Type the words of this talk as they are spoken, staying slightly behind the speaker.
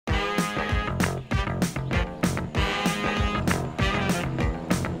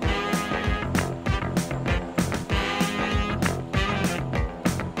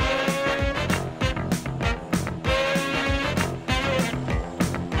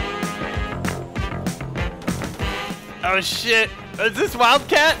Oh shit! Is this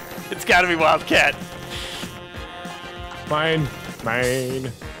Wildcat? It's gotta be Wildcat. Mine. Mine.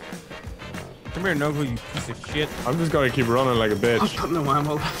 Come here, Nogla, you piece of shit. I'm just gonna keep running like a bitch. I've got no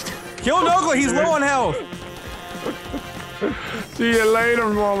ammo left. Kill Nogla, he's low on health. See you later,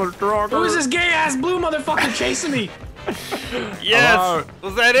 motherfucker. Who is this gay ass blue motherfucker chasing me? Yes!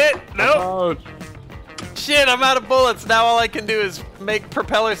 Was that it? Nope. Shit, I'm out of bullets. Now all I can do is make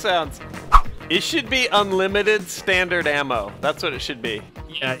propeller sounds. It should be unlimited standard ammo. That's what it should be.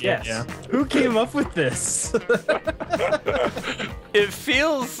 Yeah. Who came up with this? It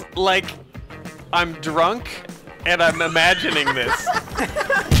feels like I'm drunk and I'm imagining this.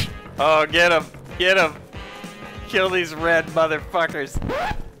 Oh, get him. Get him. Kill these red motherfuckers.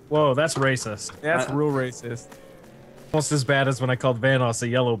 Whoa, that's racist. That's real racist. Almost as bad as when I called Vanos a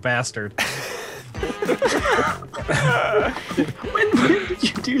yellow bastard. When did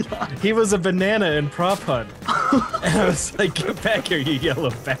you do that? He was a banana in Prop Hunt. And I was like, get back here, you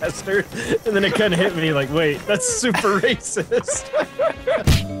yellow bastard. And then it kind of hit me like, wait, that's super racist.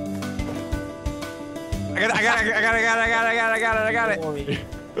 I got it.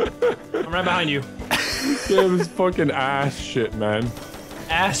 I'm right behind you. It was fucking ass shit, man.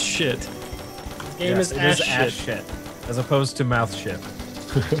 Ass shit. This game is ass shit. As opposed to mouth shit.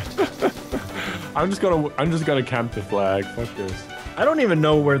 I'm just gonna camp the flag. Fuck this. I don't even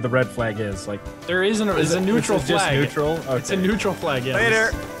know where the red flag is. Like, there isn't. It's a neutral flag. Just neutral. Okay. It's a neutral flag. Yeah.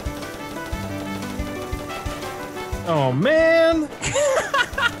 Later. Oh man!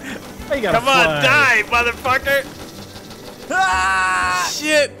 Come on, die, motherfucker! Ah!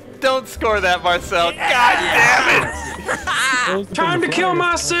 Shit! Don't score that, Marcel. God damn it! Time to kill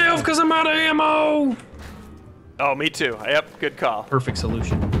myself because I'm out of ammo. Oh, me too. Yep, good call. Perfect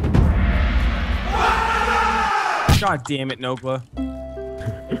solution. God damn it, Nogla.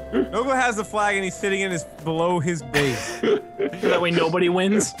 Nogla has the flag and he's sitting in below his base. That way nobody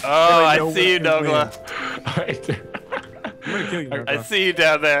wins. Oh, I see you, Nogla. I'm gonna kill you, Nogla. I see you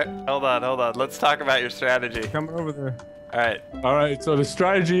down there. Hold on. Let's talk about your strategy. Come over there. All right. So the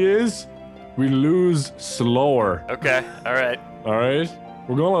strategy is we lose slower. Okay. All right.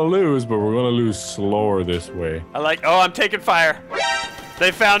 We're gonna lose, but we're gonna lose slower this way. Oh, I'm taking fire.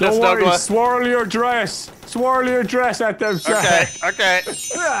 They found us, Don't worry, Douglas. swirl your dress. Swirl your dress at them, Sark. Okay.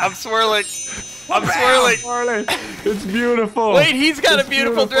 I'm swirling. Swirling. It's beautiful. Wait, he's got a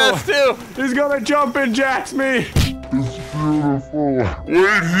beautiful dress too. He's gonna jump and jacks me. It's beautiful.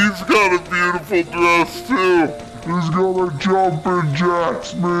 Wait, he's got a beautiful dress too. He's gonna jump and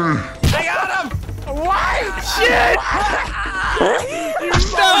jacks me. I got him! What? Shit! You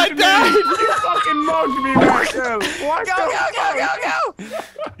died! You fucking mugged me, Marcel. What Go!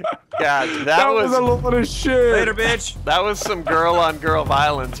 God, that was a lot of shit. Later, bitch. That was some girl-on-girl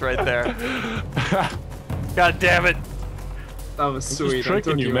violence right there. God damn it. That was sweet. I'm just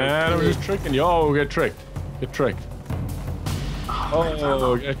tricking you, man. I'm just tricking you. Oh, get tricked. Get tricked.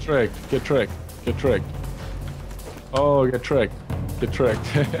 Oh, get tricked. Get tricked. Get tricked. Oh, get tricked. Get tricked.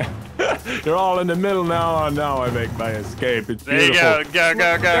 You're all in the middle now. Now I make my escape. It's beautiful. There you go.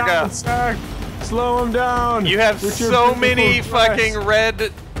 Go. Sark. Slow him down. You have so many fucking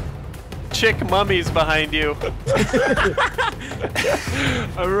red chick mummies behind you.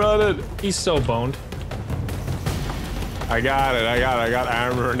 I'm running. He's so boned. I got it. I got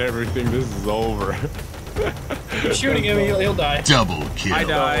armor and everything. This is over. You're shooting him, he'll die. Double kill. I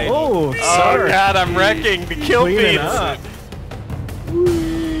died. Oh, Oh god, I'm wrecking the kill feeds.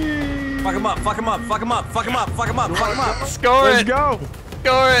 Fuck him up. Score Let's it. go.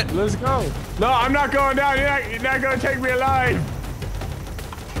 Score it. Let's go. No, I'm not going down. You're not gonna take me alive.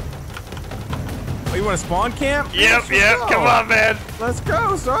 Oh, you want to spawn camp? Yep. Come on, man. Let's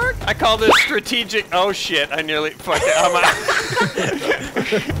go, Sark. I call this strategic. Oh shit! I nearly fucked it. I'm out.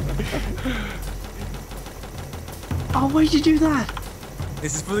 Oh, why did you do that?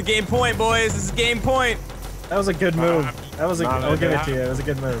 This is for the game point, boys. This is game point. That was a good move. I'll give it to you. That was a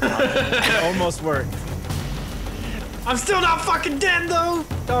good move. It almost worked. I'm still not fucking dead though.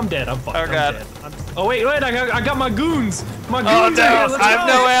 Oh, I'm dead. I'm fucked. Oh god. I'm dead. Oh wait. I got my goons. My Oh goons no! are here. Let's I have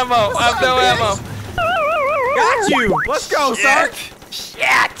go. no ammo. I have no ammo. Got you. Let's go, Sark.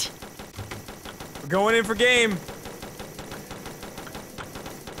 Shit! We're going in for game.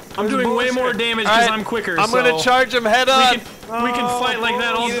 I'm doing way more damage because I'm quicker. I'm gonna charge him head on. We can fight like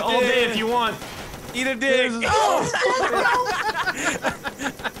that all day if you want. Eat a dick. I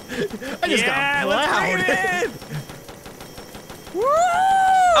just got loud. Let's bring it in. Woo!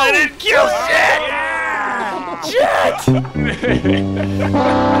 I didn't kill shit! Yeah!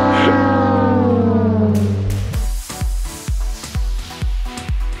 Shit!